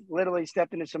I've literally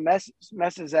stepped into some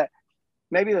messes that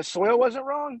maybe the soil wasn't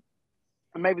wrong,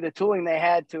 or maybe the tooling they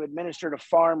had to administer to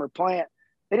farm or plant,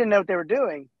 they didn't know what they were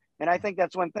doing. And I think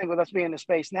that's one thing with us being in the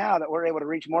space now, that we're able to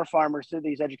reach more farmers through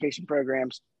these education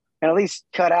programs and at least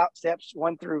cut out steps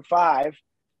 1 through 5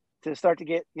 to start to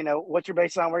get, what's your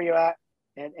baseline, where you're at,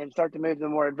 and start to move to the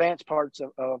more advanced parts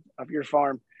of your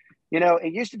farm.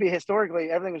 It used to be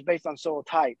historically, everything was based on soil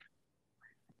type,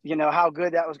 how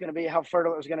good that was going to be, how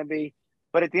fertile it was going to be.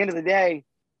 But at the end of the day,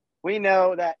 we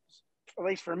know that at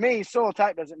least for me, soil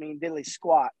type doesn't mean diddly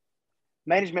squat.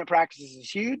 Management practices is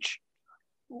huge.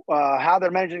 How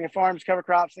they're managing their farms, cover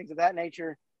crops, things of that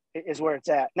nature is where it's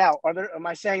at. Now, am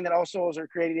I saying that all soils are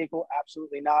created equal?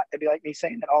 Absolutely not. It'd be like me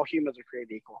saying that all humans are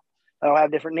created equal. They'll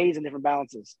have different needs and different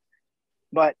balances.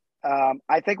 But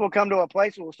I think we'll come to a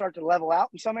place where we'll start to level out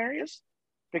in some areas,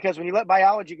 because when you let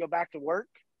biology go back to work,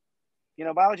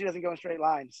 biology doesn't go in straight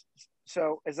lines.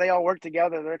 So as they all work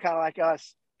together, they're kind of like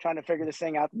us trying to figure this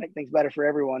thing out to make things better for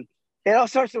everyone. It all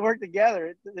starts to work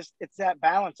together. It's that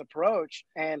balance approach.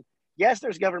 And yes,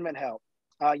 there's government help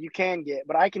you can get,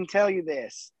 but I can tell you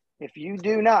this: if you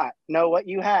do not know what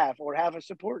you have or have a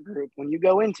support group when you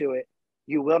go into it,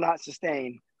 you will not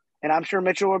sustain. And I'm sure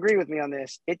Mitchell will agree with me on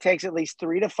this. It takes at least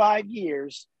 3 to 5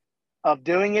 years of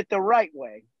doing it the right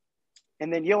way.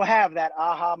 And then you'll have that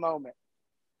aha moment.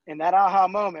 And that aha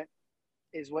moment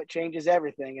is what changes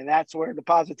everything. And that's where the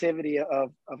positivity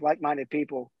of like-minded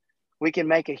people, we can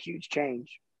make a huge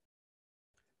change.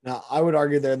 Now, I would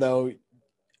argue there, though,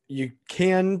 you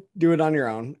can do it on your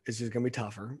own. It's just going to be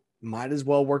tougher. Might as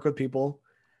well work with people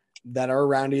that are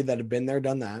around you that have been there,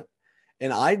 done that.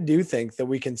 And I do think that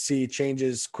we can see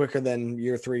changes quicker than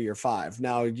year 3, year 5.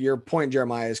 Now, your point,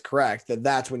 Jeremiah, is correct that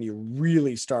that's when you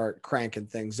really start cranking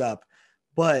things up.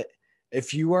 But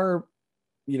if you are,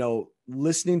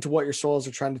 listening to what your soils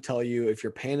are trying to tell you, if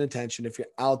you're paying attention, if you're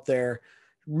out there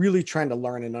really trying to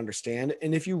learn and understand,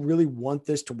 and if you really want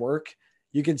this to work,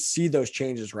 you can see those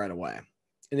changes right away.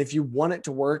 And if you want it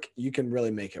to work, you can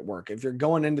really make it work. If you're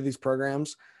going into these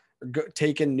programs,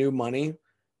 taking new money,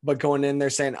 but going in there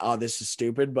saying, oh, this is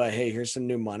stupid, but hey, here's some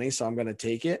new money, so I'm going to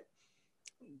take it.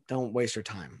 Don't waste your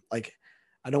time. Like,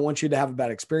 I don't want you to have a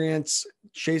bad experience.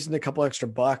 Chasing a couple extra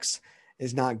bucks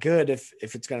is not good if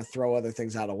it's going to throw other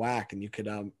things out of whack, and you could,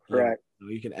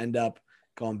 you could end up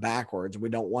going backwards. We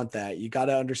don't want that. You got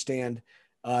to understand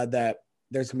that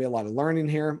there's gonna be a lot of learning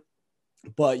here,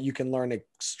 but you can learn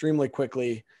extremely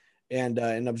quickly and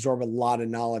absorb a lot of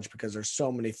knowledge, because there's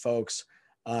so many folks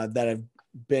that have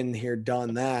been here,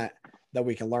 done that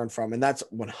we can learn from. And that's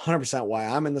 100% why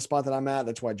I'm in the spot that I'm at.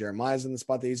 That's why Jeremiah's in the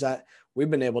spot that he's at.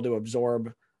 We've been able to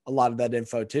absorb a lot of that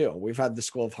info too. We've had the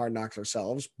School of Hard Knocks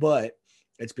ourselves, but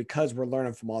it's because we're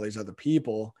learning from all these other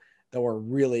people that we're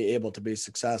really able to be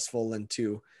successful and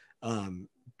to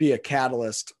be a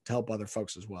catalyst to help other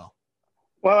folks as well.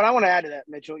 Well, and I want to add to that,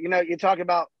 Mitchell. You talk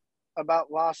about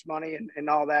lost money and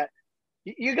all that.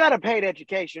 You got a paid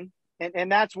education.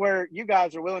 And that's where you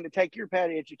guys are willing to take your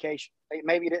paid education.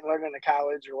 Maybe you didn't learn it in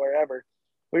college or wherever,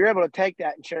 but you're able to take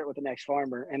that and share it with the next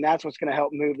farmer. And that's what's going to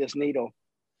help move this needle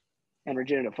in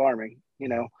regenerative farming.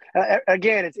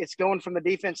 Again, it's going from the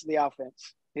defense to the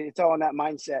offense. It's all in that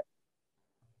mindset.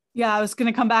 Yeah, I was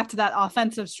going to come back to that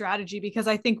offensive strategy, because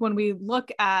I think when we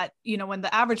look at, when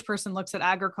the average person looks at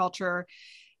agriculture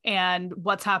and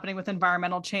what's happening with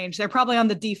environmental change, they're probably on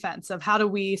the defense of how do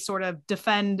we sort of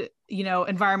defend,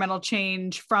 environmental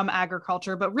change from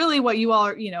agriculture. But really what you all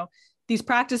are, these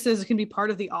practices can be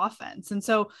part of the offense. And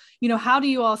so, how do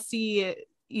you all see,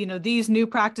 these new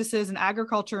practices in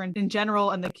agriculture and in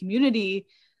general, and the community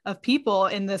of people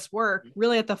in this work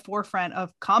really at the forefront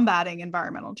of combating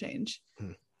environmental change?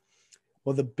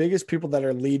 Well, the biggest people that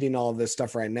are leading all of this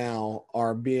stuff right now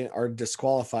are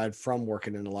disqualified from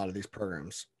working in a lot of these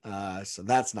programs. So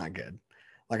that's not good.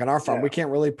 Like on our farm, we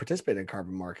can't really participate in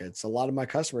carbon markets. A lot of my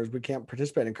customers, we can't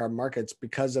participate in carbon markets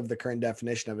because of the current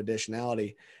definition of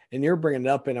additionality. And you're bringing it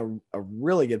up in a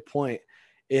really good point,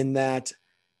 in that,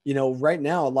 right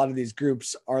now, a lot of these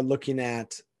groups are looking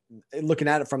at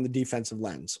it from the defensive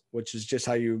lens, which is just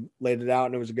how you laid it out.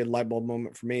 And it was a good light bulb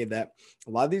moment for me that a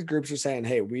lot of these groups are saying,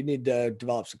 hey, we need to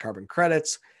develop some carbon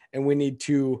credits, and we need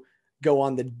to go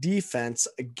on the defense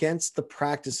against the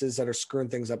practices that are screwing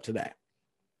things up today,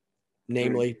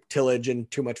 namely tillage and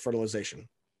too much fertilization.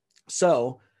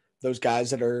 So those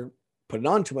guys that are putting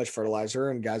on too much fertilizer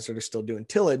and guys that are still doing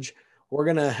tillage, we're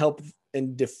going to help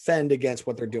and defend against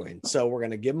what they're doing. So we're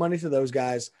going to give money to those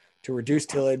guys to reduce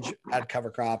tillage, add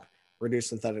cover crop, reduce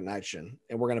synthetic nitrogen.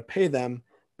 And we're going to pay them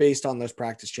based on those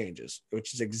practice changes,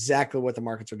 which is exactly what the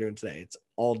markets are doing today. It's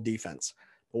all defense.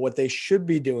 But what they should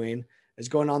be doing is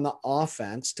going on the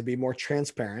offense to be more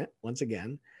transparent, once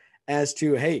again, as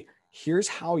to, hey, here's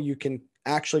how you can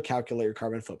actually calculate your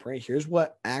carbon footprint. Here's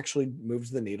what actually moves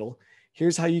the needle.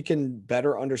 Here's how you can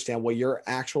better understand what your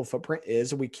actual footprint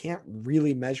is. We can't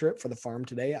really measure it for the farm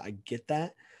today. I get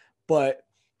that, but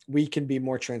we can be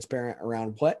more transparent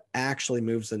around what actually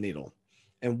moves the needle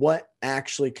and what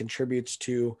actually contributes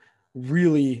to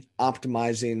really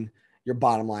optimizing your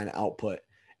bottom line output.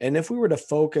 And if we were to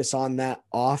focus on that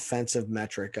offensive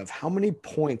metric of how many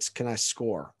points can I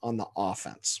score on the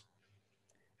offense,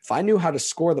 If I knew how to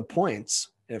score the points,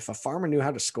 and if a farmer knew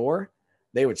how to score,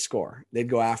 they would score. They'd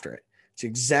go after it. It's the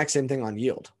exact same thing on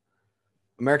yield.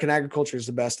 American agriculture is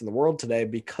the best in the world today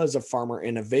because of farmer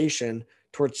innovation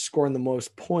towards scoring the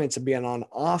most points and being on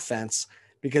offense,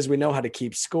 because we know how to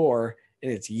keep score,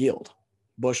 and it's yield,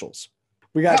 bushels.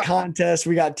 We got contests,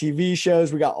 we got TV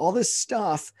shows, we got all this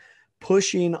stuff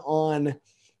pushing on,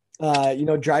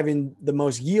 driving the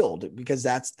most yield, because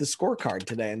that's the scorecard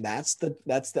today. And that's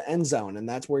the end zone. And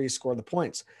that's where you score the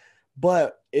points.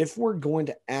 But if we're going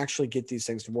to actually get these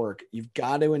things to work, you've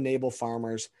got to enable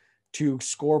farmers to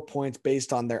score points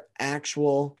based on their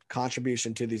actual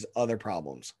contribution to these other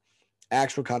problems,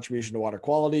 actual contribution to water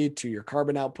quality, to your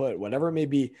carbon output, whatever it may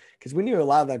be. Because when you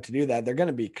allow them to do that, they're going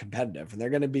to be competitive and they're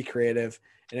going to be creative.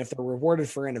 And if they're rewarded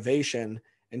for innovation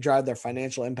and drive their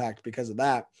financial impact because of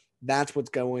that, that's what's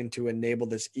going to enable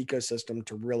this ecosystem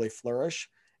to really flourish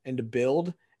and to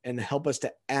build and help us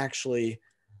to actually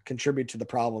contribute to the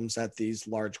problems that these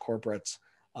large corporates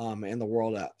and the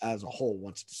world as a whole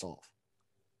wants to solve.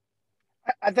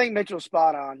 I think Mitchell's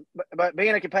spot on, but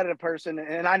being a competitive person,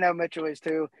 and I know Mitchell is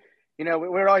too,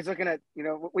 we're always looking at,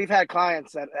 we've had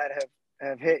clients that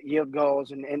have hit yield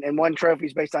goals and won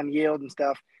trophies based on yield and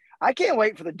stuff. I can't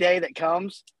wait for the day that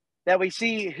comes that we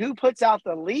see who puts out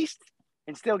the least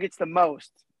and still gets the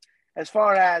most, as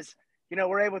far as,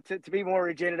 we're able to be more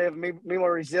regenerative, be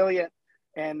more resilient,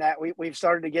 and that we've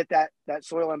started to get that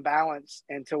soil imbalance,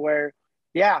 and to where,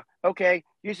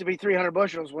 used to be 300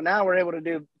 bushels. Well, now we're able to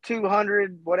do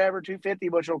 250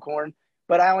 bushel corn,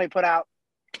 but I only put out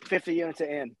 50 units of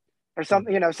N or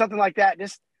something, something like that.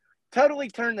 Just totally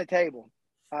turn the table.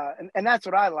 And that's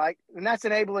what I like. And that's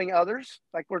enabling others,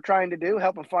 like we're trying to do,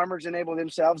 helping farmers enable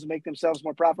themselves and make themselves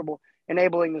more profitable,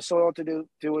 enabling the soil to do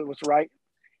what's right,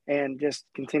 and just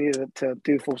continue to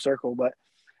do full circle. But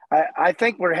I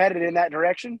think we're headed in that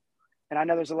direction. And I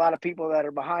know there's a lot of people that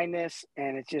are behind this,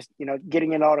 and it's just,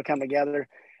 getting it all to come together.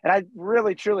 And I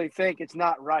really, truly think it's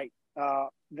not right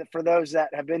for those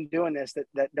that have been doing this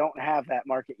that don't have that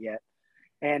market yet.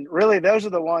 And really, those are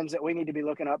the ones that we need to be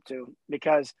looking up to,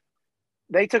 because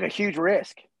they took a huge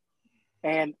risk,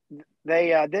 and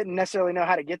they didn't necessarily know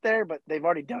how to get there, but they've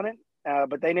already done it.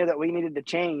 But they knew that we needed to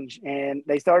change, and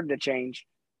they started to change.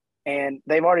 And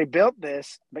they've already built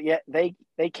this, but yet they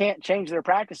can't change their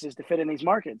practices to fit in these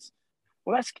markets.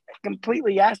 Well, that's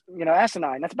completely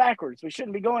asinine. That's backwards. We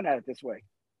shouldn't be going at it this way.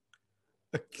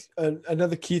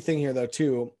 Another key thing here, though,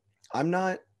 too, I'm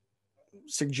not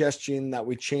suggesting that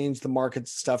we change the market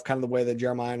stuff kind of the way that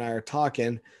Jeremiah and I are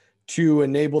talking, to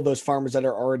enable those farmers that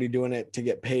are already doing it to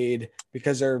get paid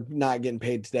because they're not getting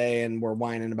paid today and we're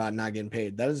whining about not getting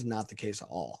paid. That is not the case at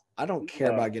all. I don't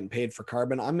care about getting paid for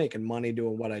carbon. I'm making money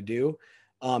doing what I do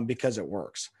because it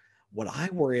works. What I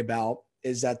worry about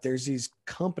is that there's these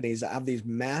companies that have these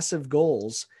massive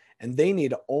goals, and they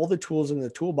need all the tools in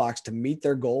the toolbox to meet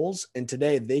their goals. And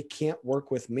today they can't work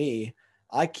with me.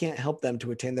 I can't help them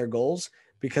to attain their goals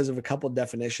because of a couple of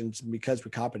definitions, because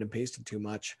we copied and pasted too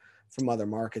much from other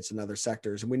markets and other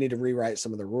sectors. And we need to rewrite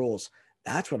some of the rules.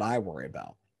 That's what I worry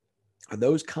about. Are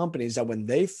those companies that when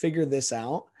they figure this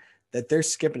out, that they're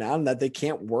skipping out and that they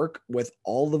can't work with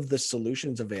all of the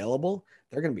solutions available,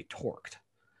 they're going to be torqued.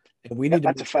 And we need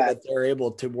to make sure that they're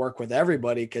able to work with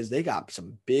everybody, because they got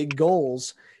some big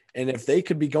goals. And if they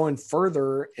could be going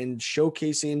further and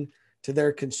showcasing to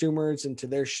their consumers and to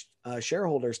their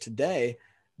shareholders today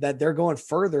that they're going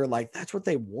further, like that's what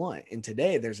they want. And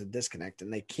today there's a disconnect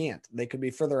and they can't. They could be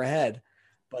further ahead,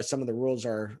 but some of the rules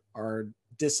are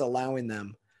disallowing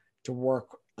them to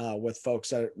work with folks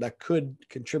that could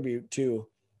contribute to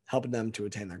helping them to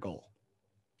attain their goal.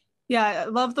 Yeah, I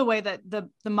love the way that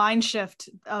the mind shift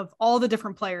of all the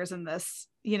different players in this,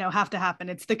 have to happen.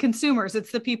 It's the consumers,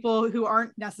 it's the people who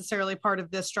aren't necessarily part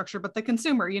of this structure, but the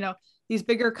consumer, these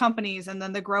bigger companies, and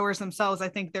then the growers themselves. I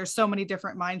think there's so many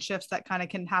different mind shifts that kind of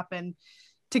can happen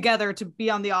together to be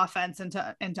on the offense and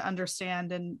to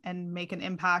understand and make an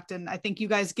impact. And I think you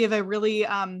guys give a really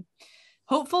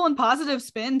hopeful and positive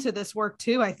spin to this work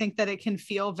too. I think that it can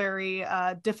feel very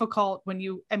difficult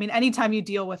anytime you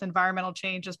deal with environmental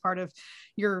change as part of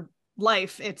your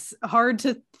life, it's hard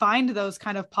to find those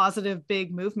kind of positive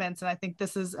big movements. And I think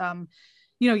this is,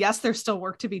 yes, there's still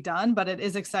work to be done, but it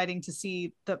is exciting to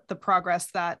see the progress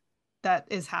that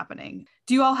is happening.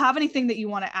 Do you all have anything that you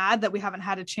want to add that we haven't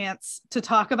had a chance to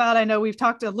talk about? I know we've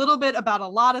talked a little bit about a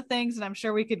lot of things, and I'm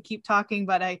sure we could keep talking,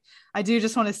 but I do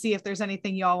just want to see if there's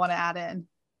anything you all want to add in.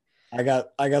 I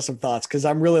got some thoughts, because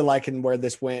I'm really liking where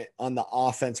this went on the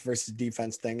offense versus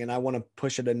defense thing, and I want to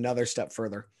push it another step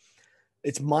further.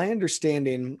 It's my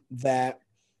understanding that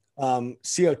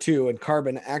CO2 and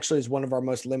carbon actually is one of our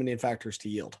most limiting factors to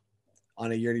yield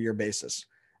on a year-to-year basis.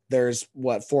 There's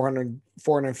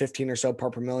 415 or so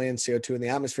part per million CO2 in the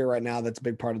atmosphere right now. That's a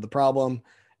big part of the problem.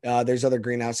 There's other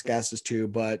greenhouse gases too,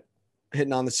 but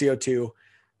hitting on the CO2,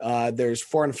 there's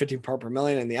 415 part per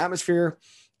million in the atmosphere,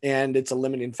 and it's a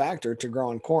limiting factor to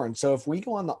growing corn. So if we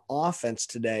go on the offense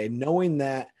today, knowing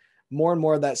that more and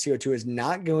more of that CO2 is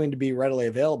not going to be readily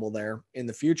available there in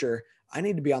the future, I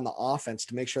need to be on the offense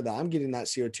to make sure that I'm getting that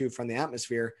CO2 from the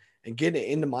atmosphere and getting it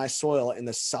into my soil in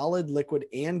the solid, liquid,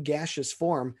 and gaseous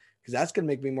form, because that's going to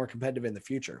make me more competitive in the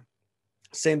future.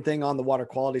 Same thing on the water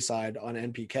quality side on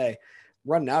NPK,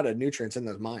 running out of nutrients in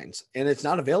those mines, and it's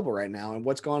not available right now. And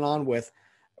what's going on with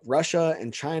Russia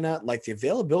and China, like the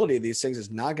availability of these things is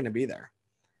not going to be there.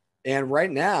 And right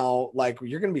now, like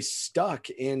you're going to be stuck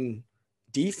in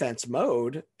defense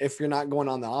mode if you're not going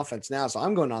on the offense now. So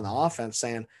I'm going on the offense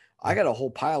saying, I got a whole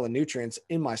pile of nutrients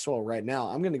in my soil right now.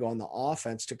 I'm going to go on the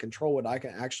offense to control what I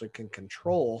can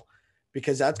control,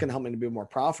 because that's going to help me to be more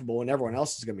profitable, and everyone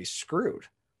else is going to be screwed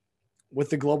with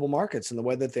the global markets and the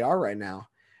way that they are right now.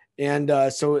 And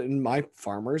so in my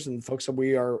farmers and folks that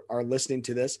we are listening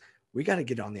to this, we got to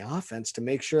get on the offense to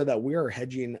make sure that we are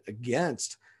hedging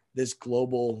against this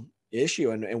global issue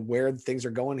and where things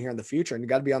are going here in the future. And you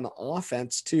got to be on the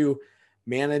offense to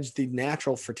manage the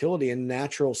natural fertility and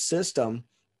natural system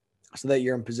so that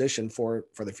you're in position for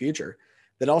the future.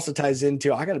 That also ties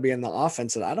into, I got to be in the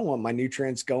offense, that I don't want my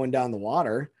nutrients going down the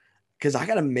water, because I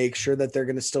got to make sure that they're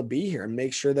going to still be here and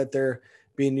make sure that they're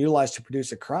being utilized to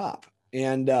produce a crop.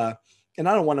 And I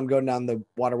don't want them going down the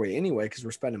waterway anyway, because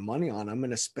we're spending money on them.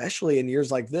 And especially in years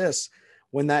like this,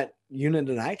 when that unit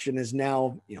of nitrogen is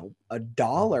now,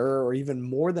 $1 or even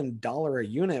more than $1 a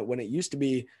unit, when it used to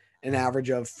be an average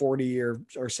of 40 or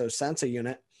so cents a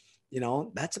unit,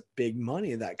 that's a big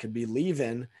money that could be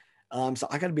leaving. So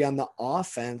I got to be on the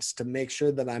offense to make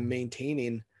sure that I'm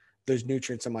maintaining those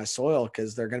nutrients in my soil,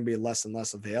 because they're going to be less and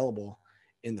less available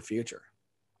in the future.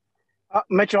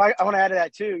 Mitchell, I want to add to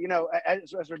that too.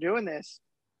 As we're doing this,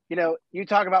 you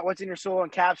talk about what's in your soil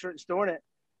and capture it and storing it.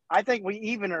 I think we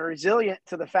even are resilient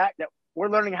to the fact that we're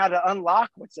learning how to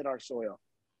unlock what's in our soil.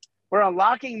 We're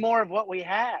unlocking more of what we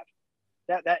have.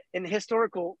 That in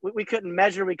historical, we couldn't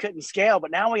measure, we couldn't scale,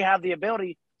 but now we have the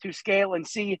ability to scale and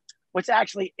see what's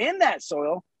actually in that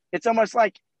soil. It's almost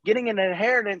like getting an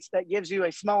inheritance that gives you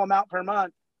a small amount per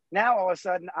month. Now, all of a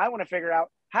sudden, I want to figure out,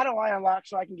 how do I unlock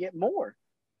so I can get more?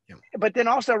 Yeah. But then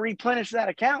also replenish that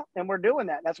account, and we're doing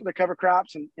that. That's where the cover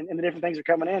crops and the different things are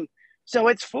coming in. So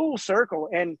it's full circle.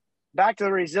 And back to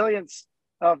the resilience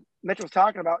of Mitchell's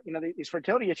talking about, these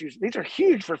fertility issues, these are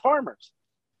huge for farmers.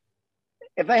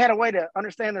 If they had a way to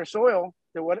understand their soil,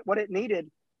 what it needed,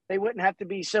 they wouldn't have to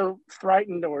be so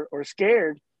frightened or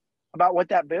scared about what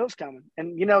that bill's coming.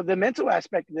 And, the mental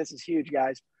aspect of this is huge,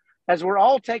 guys. As we're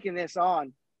all taking this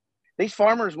on, these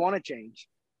farmers want to change,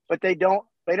 but they don't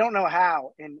know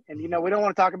how. And we don't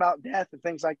want to talk about death and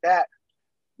things like that.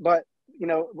 But,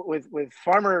 with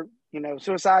farmer,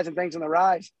 suicides and things on the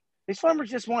rise, these farmers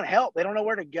just want help. They don't know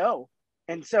where to go.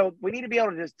 And so we need to be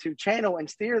able to channel and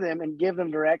steer them and give them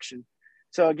direction.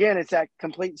 So again, it's that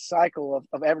complete cycle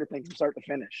of everything from start to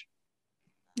finish.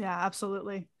 Yeah,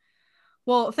 absolutely.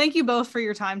 Well, thank you both for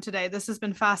your time today. This has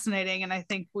been fascinating. And I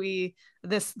think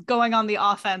this going on the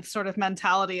offense sort of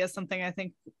mentality is something I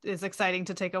think is exciting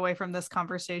to take away from this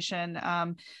conversation.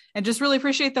 And just really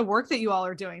appreciate the work that you all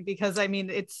are doing, because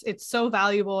it's so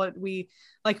valuable.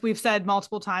 Like we've said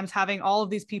multiple times, having all of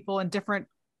these people in different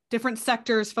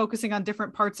sectors focusing on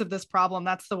different parts of this problem,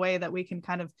 that's the way that we can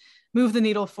kind of move the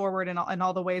needle forward in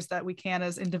all the ways that we can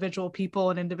as individual people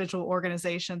and individual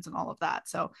organizations and all of that.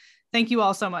 So thank you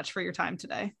all so much for your time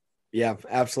today. Yeah,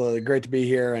 absolutely. Great to be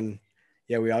here. And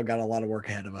yeah, we all got a lot of work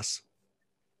ahead of us.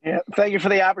 Yeah. Thank you for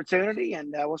the opportunity,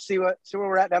 and we'll see where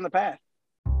we're at down the path.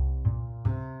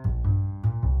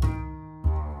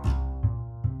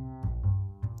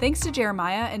 Thanks to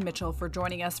Jeremiah and Mitchell for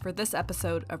joining us for this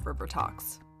episode of River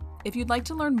Talks. If you'd like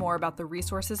to learn more about the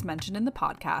resources mentioned in the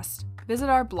podcast, visit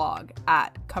our blog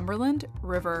at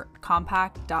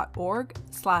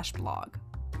cumberlandrivercompact.org/blog.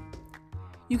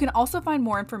 You can also find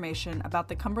more information about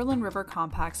the Cumberland River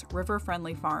Compact's River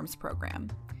Friendly Farms program.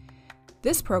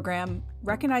 This program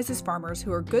recognizes farmers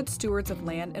who are good stewards of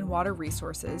land and water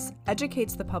resources,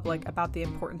 educates the public about the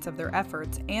importance of their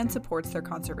efforts, and supports their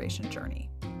conservation journey.